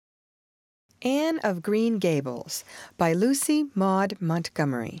Anne of Green Gables by Lucy Maud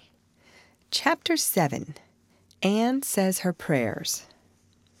Montgomery. Chapter 7. Anne Says Her Prayers.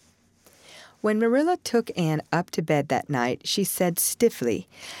 When Marilla took Anne up to bed that night, she said stiffly,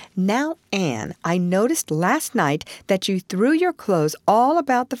 "Now, Anne, I noticed last night that you threw your clothes all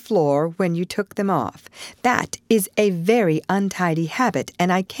about the floor when you took them off. That is a very untidy habit,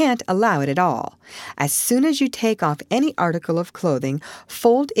 and I can't allow it at all. As soon as you take off any article of clothing,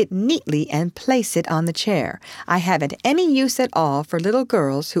 fold it neatly and place it on the chair. I haven't any use at all for little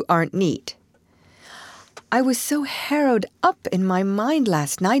girls who aren't neat." "I was so harrowed up in my mind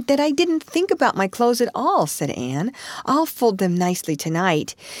last night that I didn't think about my clothes at all," said Anne. "I'll fold them nicely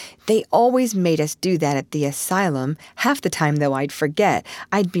tonight. They always made us do that at the asylum. Half the time, though, I'd forget.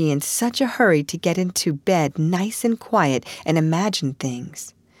 I'd be in such a hurry to get into bed nice and quiet and imagine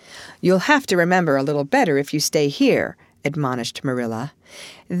things." "You'll have to remember a little better if you stay here," admonished Marilla.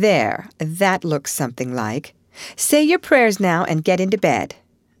 "There, that looks something like. Say your prayers now and get into bed."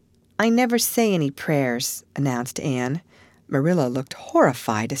 "I never say any prayers," announced Anne. Marilla looked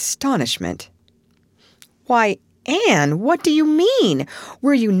horrified astonishment. "Why, Anne, what do you mean?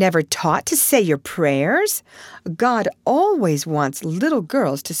 Were you never taught to say your prayers? God always wants little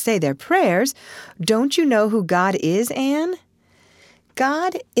girls to say their prayers. Don't you know who God is, Anne?"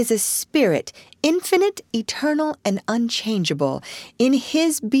 "God is a spirit, infinite, eternal, and unchangeable. In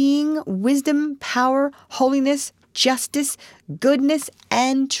his being, wisdom, power, holiness, justice, goodness,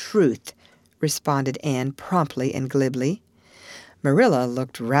 and truth," responded Anne promptly and glibly. Marilla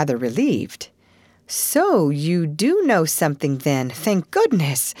looked rather relieved. "So you do know something then, thank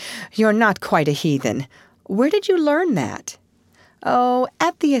goodness. You're not quite a heathen. Where did you learn that?" "Oh,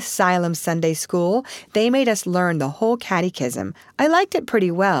 at the asylum Sunday school. They made us learn the whole catechism. I liked it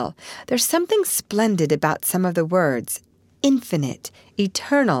pretty well. There's something splendid about some of the words. Infinite,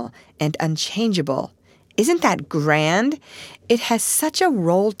 eternal, and unchangeable. Isn't that grand? It has such a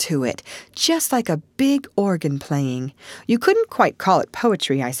roll to it, just like a big organ playing. You couldn't quite call it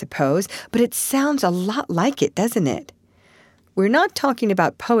poetry, I suppose, but it sounds a lot like it, doesn't it?" "We're not talking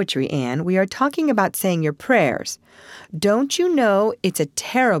about poetry, Anne. We are talking about saying your prayers. Don't you know it's a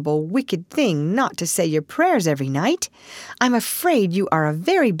terrible, wicked thing not to say your prayers every night? I'm afraid you are a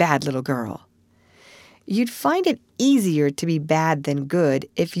very bad little girl." "You'd find it easier to be bad than good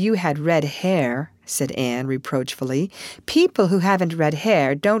if you had red hair," said Anne reproachfully. "People who haven't red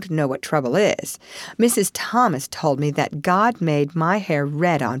hair don't know what trouble is. Mrs. Thomas told me that God made my hair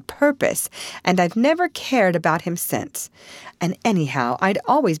red on purpose, and I've never cared about him since. And anyhow, I'd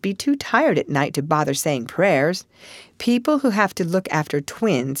always be too tired at night to bother saying prayers. People who have to look after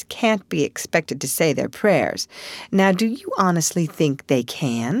twins can't be expected to say their prayers. Now, do you honestly think they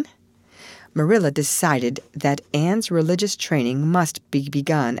can?" Marilla decided that Anne's religious training must be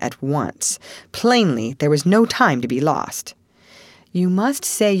begun at once. Plainly, there was no time to be lost. "You must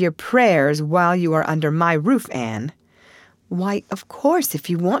say your prayers while you are under my roof, Anne." "Why, of course, if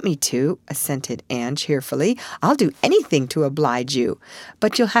you want me to," assented Anne cheerfully. "I'll do anything to oblige you.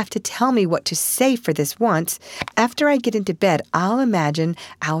 But you'll have to tell me what to say for this once. After I get into bed, I'll imagine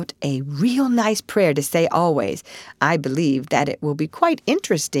out a real nice prayer to say always. I believe that it will be quite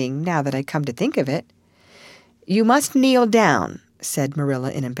interesting now that I come to think of it." "You must kneel down," said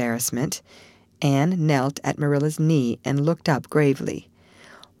Marilla in embarrassment. Anne knelt at Marilla's knee and looked up gravely.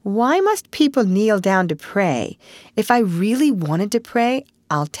 "Why must people kneel down to pray? If I really wanted to pray,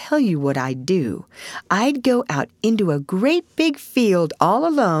 I'll tell you what I'd do. I'd go out into a great big field all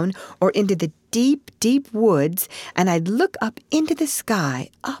alone or into the deep, deep woods, and I'd look up into the sky,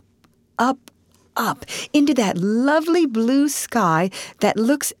 up, up, into that lovely blue sky that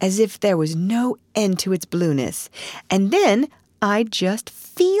looks as if there was no end to its blueness. And then I'd just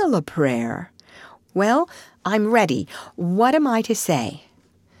feel a prayer. Well, I'm ready. What am I to say?"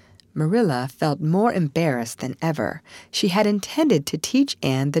 Marilla felt more embarrassed than ever. She had intended to teach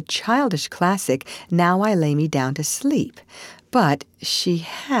Anne the childish classic, "Now I lay me down to sleep." But she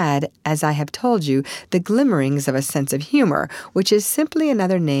had, as I have told you, the glimmerings of a sense of humor, which is simply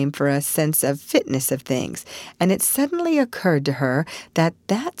another name for a sense of fitness of things, and it suddenly occurred to her that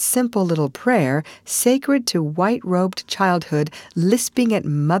that simple little prayer, sacred to white-robed childhood, lisping at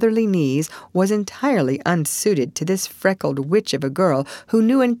motherly knees, was entirely unsuited to this freckled witch of a girl who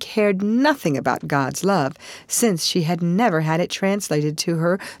knew and cared nothing about God's love, since she had never had it translated to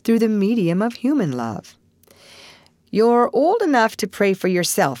her through the medium of human love. "You're old enough to pray for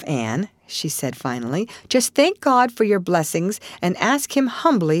yourself, Anne," she said finally. "Just thank God for your blessings and ask him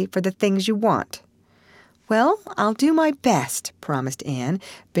humbly for the things you want." "Well, I'll do my best," promised Anne,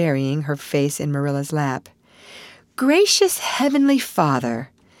 burying her face in Marilla's lap. "Gracious Heavenly Father,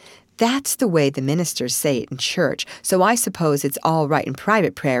 That's the way the ministers say it in church, so I suppose it's all right in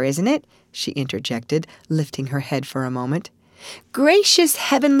private prayer, isn't it?" she interjected, lifting her head for a moment. "Gracious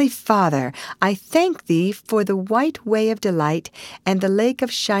Heavenly Father, I thank Thee for the white way of delight and the lake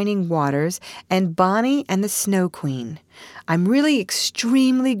of shining waters and Bonnie and the Snow Queen. I'm really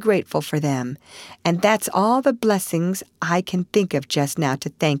extremely grateful for them, and that's all the blessings I can think of just now to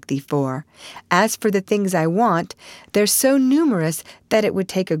thank Thee for. As for the things I want, they're so numerous that it would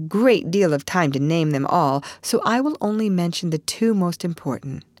take a great deal of time to name them all, so I will only mention the two most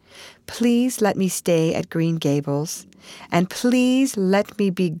important. Please let me stay at Green Gables, and please let me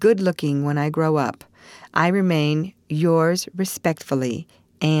be good-looking when I grow up. I remain yours respectfully,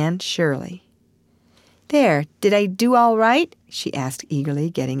 Anne Shirley." "There, did I do all right?" she asked eagerly,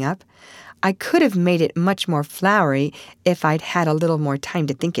 getting up. "I could have made it much more flowery if I'd had a little more time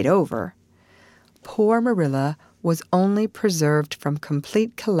to think it over." Poor Marilla was only preserved from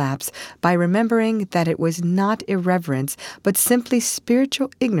complete collapse by remembering that it was not irreverence, but simply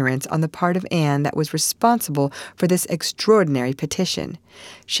spiritual ignorance on the part of Anne that was responsible for this extraordinary petition.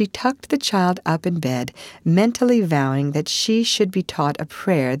 She tucked the child up in bed, mentally vowing that she should be taught a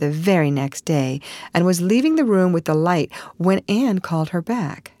prayer the very next day, and was leaving the room with the light when Anne called her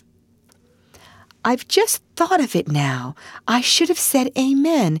back. "I've just thought of it now. I should have said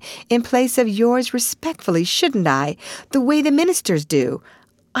amen in place of yours respectfully, shouldn't I? The way the ministers do.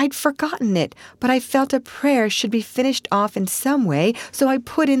 I'd forgotten it, but I felt a prayer should be finished off in some way, so I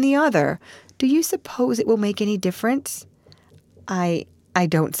put in the other. Do you suppose it will make any difference?" I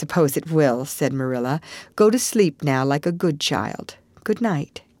don't suppose it will," said Marilla. "Go to sleep now like a good child. Good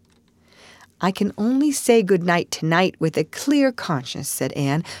night." "I can only say good night tonight with a clear conscience," said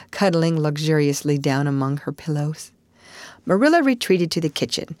Anne, cuddling luxuriously down among her pillows. Marilla retreated to the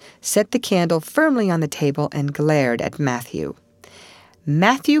kitchen, set the candle firmly on the table, and glared at Matthew.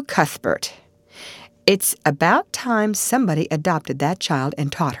 "Matthew Cuthbert, it's about time somebody adopted that child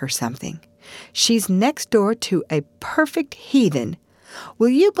and taught her something. She's next door to a perfect heathen. Will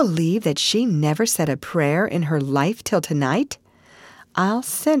you believe that she never said a prayer in her life till tonight? I'll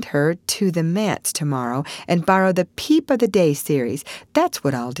send her to the manse tomorrow and borrow the Peep of the Day series. That's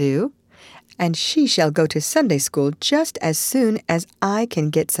what I'll do. And she shall go to Sunday school just as soon as I can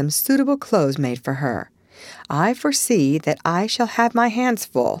get some suitable clothes made for her. I foresee that I shall have my hands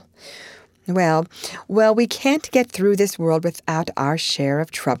full. Well, we can't get through this world without our share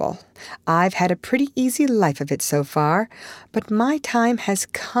of trouble. I've had a pretty easy life of it so far, but my time has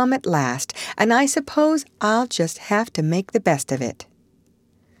come at last, and I suppose I'll just have to make the best of it."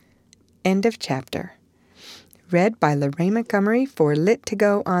 End of chapter. Read by Lorraine Montgomery for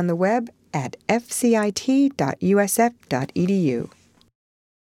Lit2Go on the web at fcit.usf.edu.